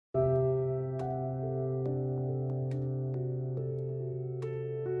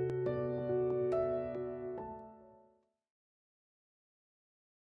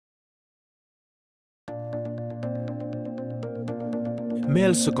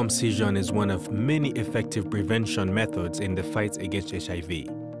Male circumcision is one of many effective prevention methods in the fight against HIV.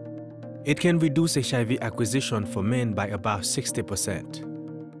 It can reduce HIV acquisition for men by about 60%.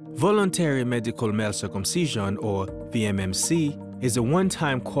 Voluntary medical male circumcision, or VMMC, is a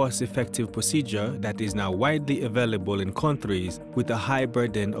one-time cost-effective procedure that is now widely available in countries with a high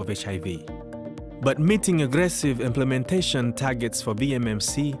burden of HIV. But meeting aggressive implementation targets for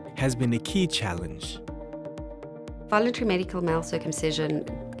VMMC has been a key challenge. Voluntary medical male circumcision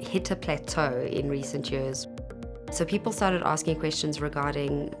hit a plateau in recent years. So people started asking questions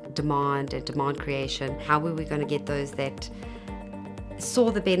regarding demand and demand creation. How were we going to get those that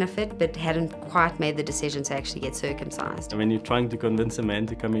saw the benefit but hadn't quite made the decision to actually get circumcised? When you're trying to convince a man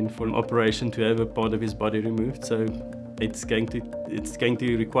to come in for an operation to have a part of his body removed, so it's going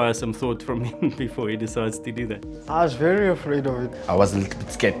to require some thought from him before he decides to do that. I was very afraid of it. I was a little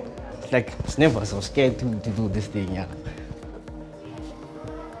bit scared. Like, it's never so scared to do this thing, yeah.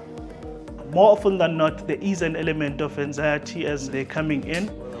 More often than not, there is an element of anxiety as they're coming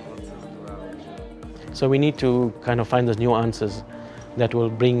in. So we need to kind of find those new answers that will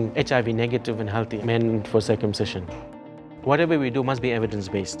bring HIV negative and healthy men for circumcision. Whatever we do must be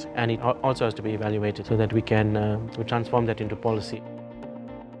evidence-based, and it also has to be evaluated so that we can transform that into policy.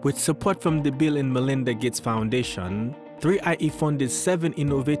 With support from the Bill and Melinda Gates Foundation, 3IE funded 7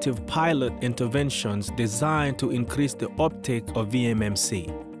 innovative pilot interventions designed to increase the uptake of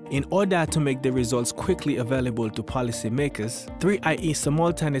VMMC. In order to make the results quickly available to policymakers, 3IE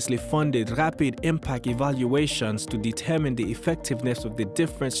simultaneously funded rapid impact evaluations to determine the effectiveness of the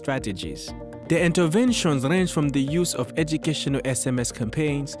different strategies. The interventions range from the use of educational SMS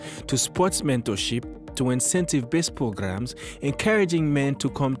campaigns to sports mentorship to incentive-based programs encouraging men to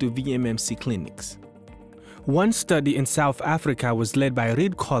come to VMMC clinics. One study in South Africa was led by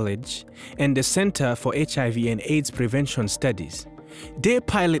Reed College and the Center for HIV and AIDS Prevention Studies. Their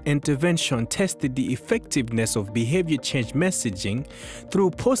pilot intervention tested the effectiveness of behavior change messaging through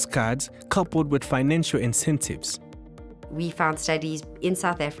postcards coupled with financial incentives. We found studies in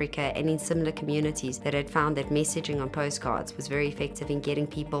South Africa and in similar communities that had found that messaging on postcards was very effective in getting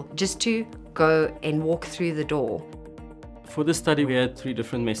people just to go and walk through the door. For this study, we had 3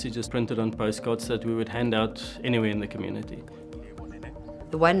 different messages printed on postcards that we would hand out anywhere in the community.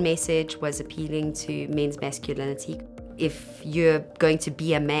 The one message was appealing to men's masculinity. If you're going to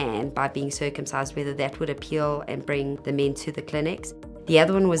be a man by being circumcised, whether that would appeal and bring the men to the clinics. The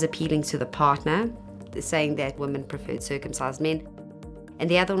other one was appealing to the partner, saying that women preferred circumcised men. And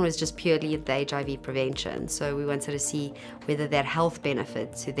the other one was just purely the HIV prevention. So we wanted to see whether that health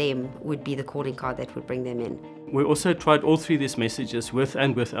benefit to them would be the calling card that would bring them in. We also tried all 3 of these messages with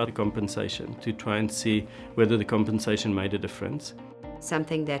and without compensation to try and see whether the compensation made a difference.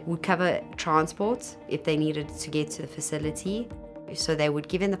 Something that would cover transport if they needed to get to the facility. So they would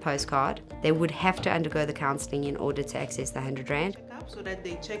give in the postcard. They would have to undergo the counselling in order to access the 100 Rand. So that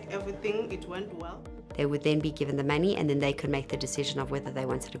they check everything, it went well. They would then be given the money and then they could make the decision of whether they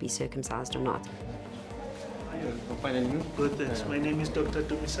wanted to be circumcised or not. Good, thanks. My name is Dr.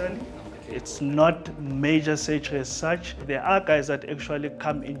 Tumisani. It's not major surgery as such. There are guys that actually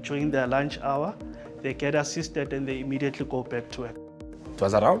come in during their lunch hour. They get assisted and they immediately go back to work. It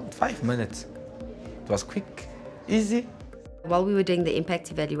was around 5 minutes. It was quick, easy. While we were doing the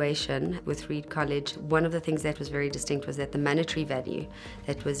impact evaluation with Reed College, one of the things that was very distinct was that the monetary value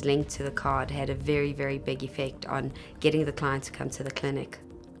that was linked to the card had a very, very big effect on getting the client to come to the clinic.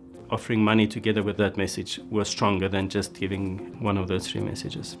 Offering money together with that message was stronger than just giving one of those 3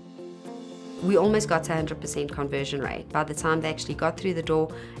 messages. We almost got to 100% conversion rate by the time they actually got through the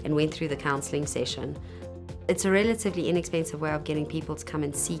door and went through the counselling session. It's a relatively inexpensive way of getting people to come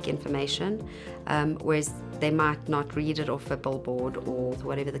and seek information, whereas they might not read it off a billboard or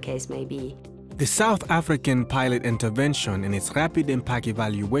whatever the case may be. The South African pilot intervention and its rapid impact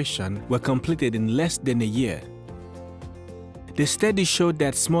evaluation were completed in less than a year. The study showed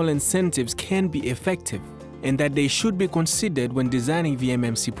that small incentives can be effective and that they should be considered when designing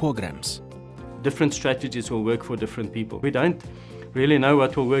VMMC programs. Different strategies will work for different people. We don't really know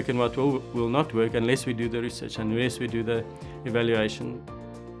what will work and what will not work unless we do the research and unless we do the evaluation.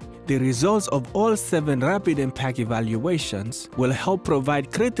 The results of all 7 rapid impact evaluations will help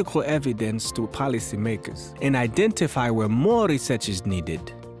provide critical evidence to policymakers and identify where more research is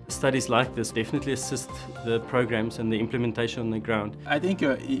needed. Studies like this definitely assist the programs and the implementation on the ground. I think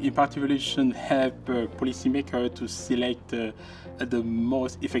impact evaluation help policymakers to select the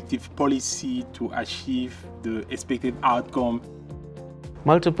most effective policy to achieve the expected outcome.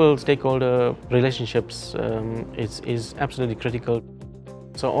 Multiple stakeholder relationships is absolutely critical.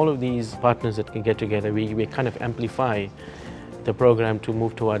 So all of these partners that can get together, we kind of amplify the program to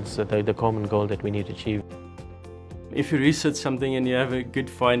move towards the common goal that we need to achieve. If you research something and you have a good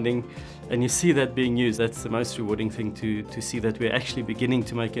finding and you see that being used, that's the most rewarding thing, to see that we're actually beginning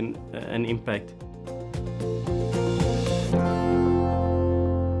to make an impact.